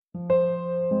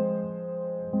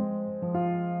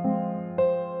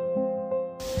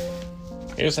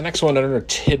Here's the next one under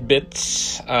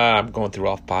tidbits. I'm going through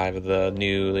all 5 of the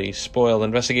newly spoiled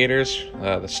investigators,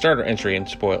 the starter entry in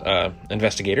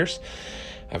investigators.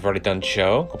 I've already done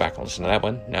Cho. Go back and listen to that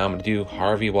one. Now I'm going to do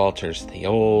Harvey Walters, the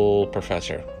old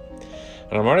professor.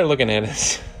 And I'm already looking at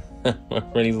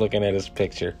his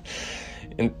picture.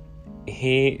 And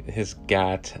he has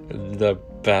got the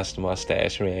best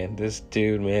mustache, man. This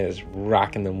dude, man, is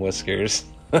rocking them whiskers.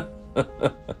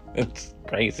 It's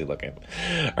crazy looking.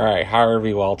 All right,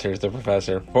 Harvey Walters, the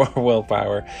professor. 4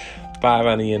 willpower, 5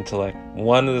 on the intellect,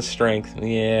 1 of the strength.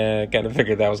 Yeah, got to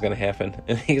figure that was going to happen.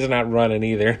 And he's not running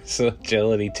either, so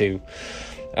agility 2.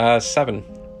 7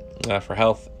 for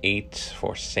health, 8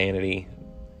 for sanity.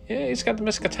 Yeah, he's got the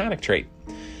Miskatonic trait.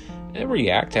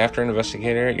 React after an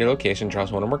investigator at your location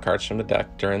draws 1 or more cards from the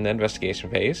deck during the investigation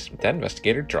phase. That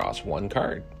investigator draws 1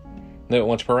 card.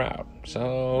 Once per round.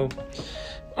 So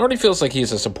already feels like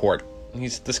he's a support.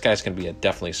 This guy's going to be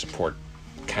definitely a support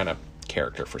kind of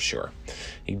character for sure.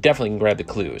 He definitely can grab the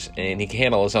clues, and he can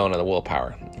handle his own on the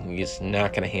willpower. He's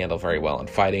not going to handle very well in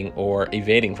fighting or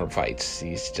evading from fights.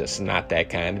 He's just not that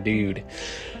kind of dude.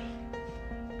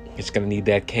 He's going to need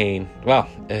that cane. Well,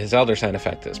 his Elder Sign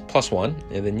effect is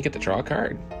 +1, and then you get to draw a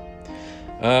card.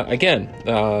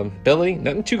 Billy,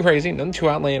 nothing too crazy, nothing too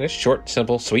outlandish, short,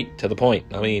 simple, sweet, to the point.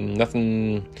 I mean,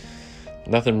 nothing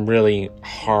really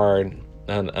hard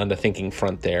on the thinking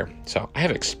front there. So I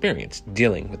have experience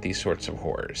dealing with these sorts of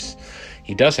horrors.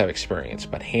 He does have experience,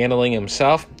 but handling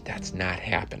himself, that's not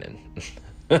happening.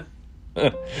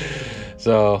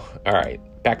 So, all right,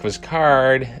 back of his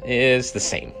card is the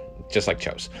same, just like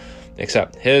Cho's,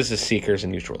 except his is Seekers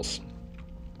and Neutrals.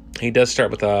 He does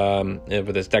start with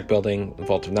his deck building,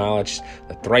 Vault of Knowledge,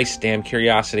 the Thrice Damn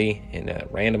Curiosity, and a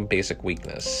random basic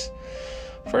weakness.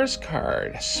 First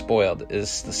card, spoiled,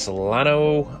 is the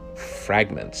Solano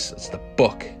Fragments. It's the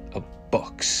book of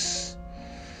books.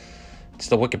 It's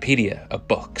the Wikipedia of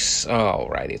books.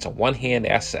 Alrighty, it's a 1-hand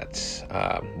asset.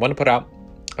 1 to put out,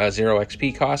 0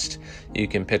 XP cost. You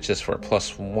can pitch this for a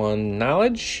 +1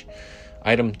 knowledge.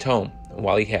 Item Tome.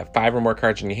 While you have 5 or more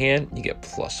cards in your hand, you get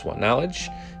 +1 knowledge.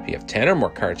 If you have 10 or more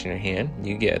cards in your hand,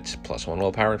 you get +1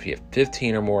 willpower. If you have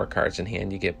 15 or more cards in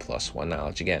hand, you get +1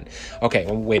 knowledge again. Okay,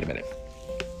 well, wait a minute.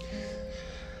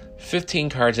 15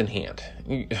 cards in hand.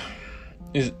 Do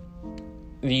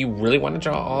you really want to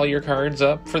draw all your cards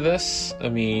up for this? I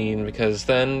mean, because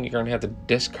then you're going to have to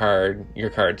discard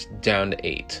your cards down to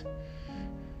 8.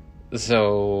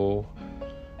 So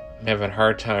I'm having a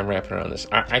hard time wrapping around this.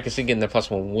 I can see getting the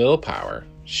 +1 willpower,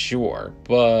 sure,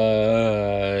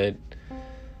 but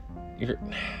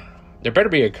there better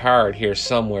be a card here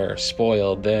somewhere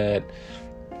spoiled that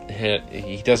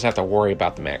he doesn't have to worry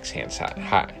about the max hand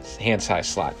size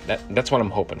slot. That's what I'm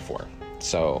hoping for.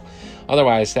 So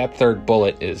otherwise, that 3rd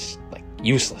bullet is like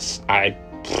useless. I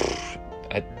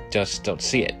just don't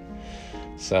see it.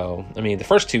 So I mean, the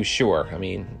first 2, sure. I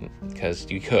mean,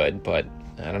 because you could, but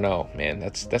I don't know, man.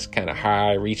 That's kind of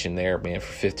high reaching there, man,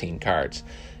 for 15 cards,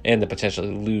 and to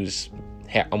potentially lose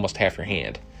almost half your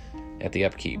hand at the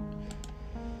upkeep.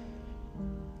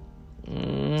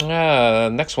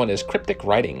 Next one is Cryptic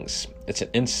Writings. It's an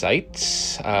insight,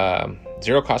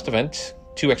 0 cost event,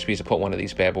 2 XP to put 1 of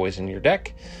these bad boys in your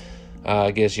deck.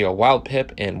 Gives you a wild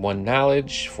pip and 1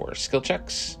 knowledge for skill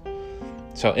checks.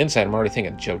 So insight, I'm already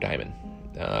thinking Joe Diamond.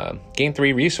 Gain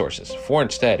 3 resources, 4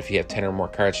 instead if you have 10 or more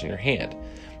cards in your hand.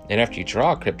 And after you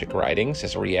draw Cryptic Writings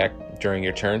as a react during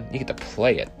your turn, you get to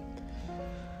play it.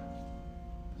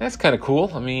 That's kind of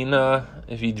cool. I mean,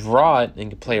 if you draw it, you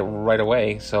can play it right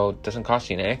away, so it doesn't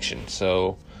cost you an action.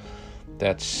 So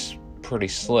that's pretty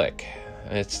slick.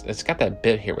 It's got that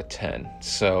bit here with 10.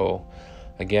 So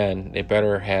again, they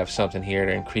better have something here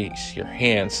to increase your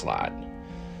hand slot.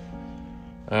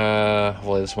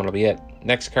 Well, this one will be it.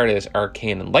 Next card is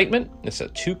Arcane Enlightenment. It's a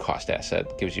 2 cost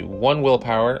asset. Gives you 1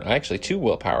 willpower, actually 2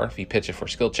 willpower if you pitch it for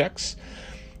skill checks.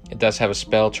 It does have a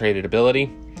spell traded ability.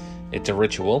 It's a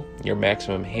ritual. Your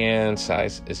maximum hand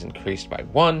size is increased by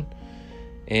 1.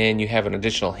 And you have an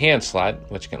additional hand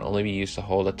slot, which can only be used to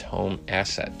hold a tome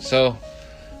asset. So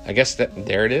I guess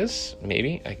there it is.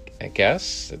 Maybe, I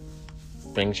guess. It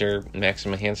brings your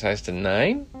maximum hand size to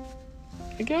 9.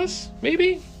 I guess,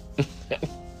 maybe.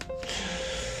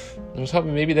 I was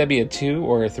hoping maybe that'd be a 2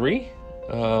 or a 3.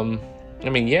 I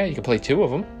mean, yeah, you can play 2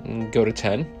 of them and go to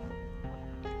 10.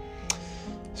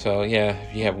 So, yeah,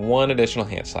 if you have 1 additional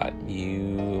hand slot,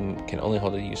 you can only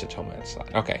use a tome hand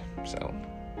slot. Okay, so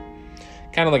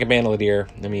kind of like a Bandolier.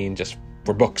 I mean, just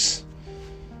for books.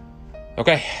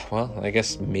 Okay, well, I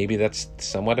guess maybe that's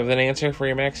somewhat of an answer for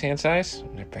your max hand size.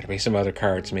 There better be some other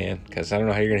cards, man, because I don't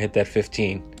know how you're going to hit that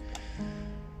 15.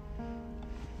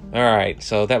 Alright,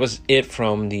 so that was it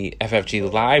from the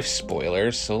FFG Live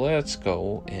spoilers. So let's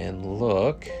go and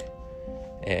look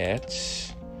at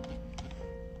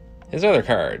his other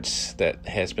cards that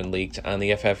has been leaked on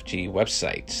the FFG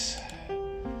website.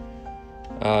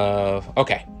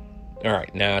 Okay.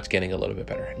 Alright, now it's getting a little bit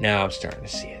better. Now I'm starting to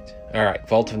see it. Alright,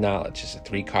 Vault of Knowledge is a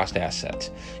 3-cost asset.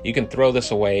 You can throw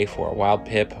this away for a Wild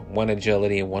Pip, 1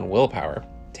 Agility, and 1 Willpower.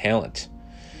 Talent.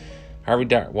 Harvey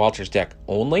Walters deck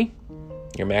only.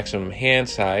 Your maximum hand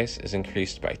size is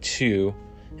increased by 2,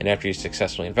 and after you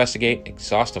successfully investigate,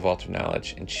 exhaust a Vault of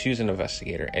Knowledge and choose an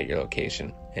investigator at your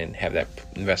location and have that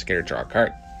investigator draw a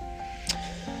card.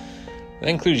 That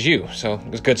includes you, so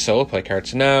it's good solo play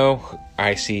cards. Now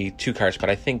I see 2 cards, but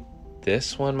I think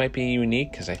this one might be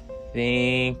unique because I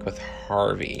think with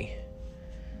Harvey,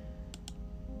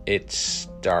 that's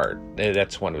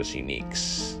one of his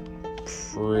uniques.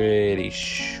 Pretty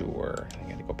sure. I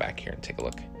gotta go back here and take a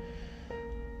look.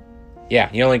 Yeah,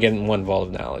 you're only getting 1 Vault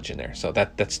of Knowledge in there, so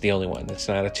that's the only one. It's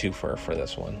not a twofer for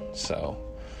this one. So,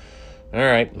 all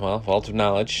right, well, Vault of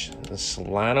Knowledge, the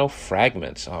Solano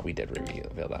Fragments. Oh, we did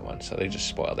reveal that one, so they just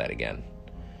spoiled that again.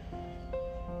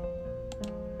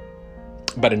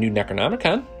 But a new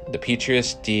Necronomicon, the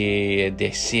Petrus de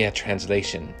Decia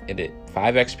translation. It did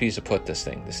 5 XPs to put this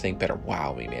thing. This thing better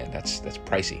wow me, man. That's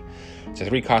pricey. It's a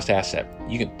 3-cost asset.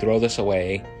 You can throw this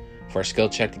away for a skill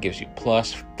check that gives you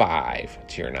 +5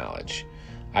 to your knowledge.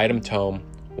 Item tome,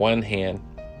 1 hand,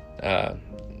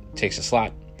 takes a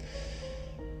slot.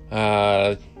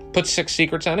 Put 6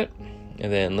 secrets on it,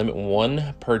 and then limit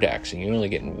 1 per deck. So you're only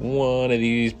getting 1 of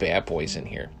these bad boys in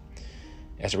here.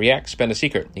 As a react, spend a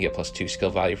secret. You get +2 skill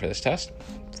value for this test.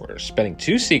 For spending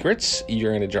 2 secrets,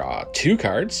 you're going to draw 2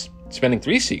 cards. Spending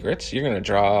 3 secrets, you're going to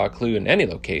draw a clue in any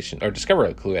location, or discover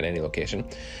a clue at any location.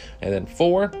 And then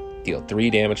 4, deal 3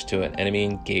 damage to an enemy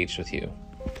engaged with you.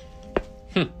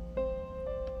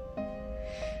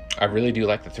 I really do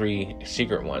like the 3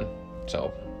 secret one.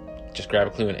 So just grab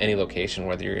a clue in any location,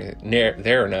 whether you're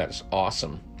there or not, is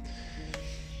awesome.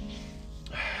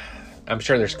 I'm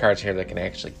sure there's cards here that can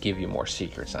actually give you more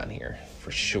secrets on here,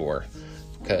 for sure.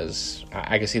 Because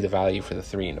I can see the value for the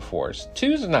 3 and the 4s.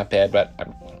 2s is not bad, but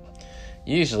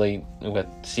usually with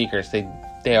secrets,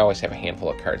 they always have a handful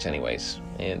of cards anyways.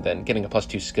 And then getting a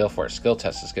 +2 skill for a skill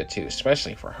test is good too,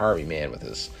 especially for Harvey, man, with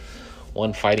his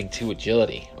 1 fighting, 2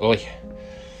 agility. Oh yeah.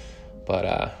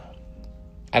 But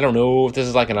I don't know if this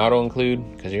is like an auto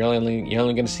include, because you're only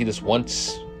going to see this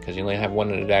once, because you only have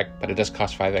 1 in the deck, but it does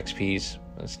cost 5 XPs.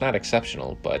 It's not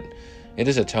exceptional, but it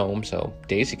is a tome, so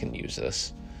Daisy can use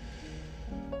this.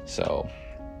 So,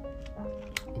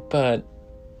 but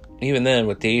even then,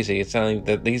 with Daisy, it's not even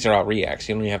that these are all reacts.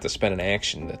 You don't even have to spend an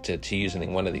action to use any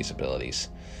one of these abilities.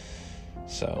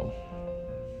 So,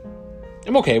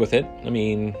 I'm okay with it. I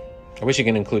mean, I wish you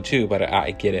can include 2, but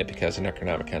I get it because the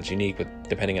Necronomicon's unique,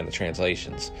 depending on the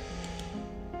translations.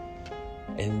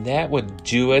 And that would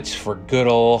do it for good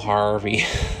old Harvey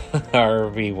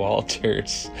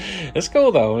Walters. It's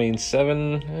cool though. I mean,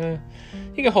 7.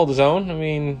 He can hold his own. I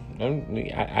mean,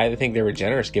 I think they were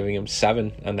generous giving him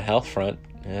 7 on the health front.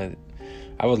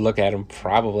 I would look at him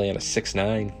probably at a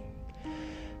 6-9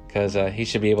 because he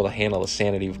should be able to handle the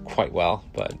sanity quite well.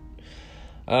 But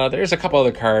there's a couple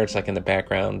other cards like in the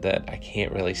background that I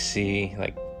can't really see,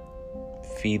 like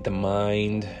Feed the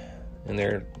Mind, and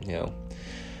their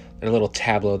little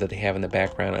tableau that they have in the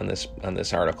background on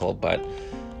this article. But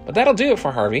that'll do it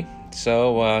for Harvey.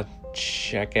 So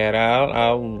check it out.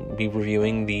 I'll be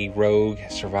reviewing the Rogue,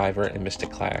 Survivor, and Mystic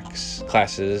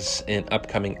classes in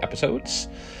upcoming episodes.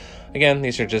 Again,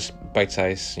 these are just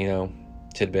bite-sized,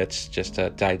 tidbits just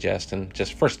to digest and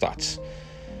just first thoughts.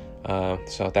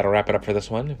 So that'll wrap it up for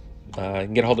this one. You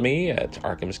can get a hold of me at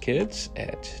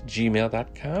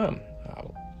arkhamskids@gmail.com.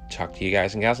 I'll talk to you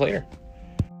guys and gals later.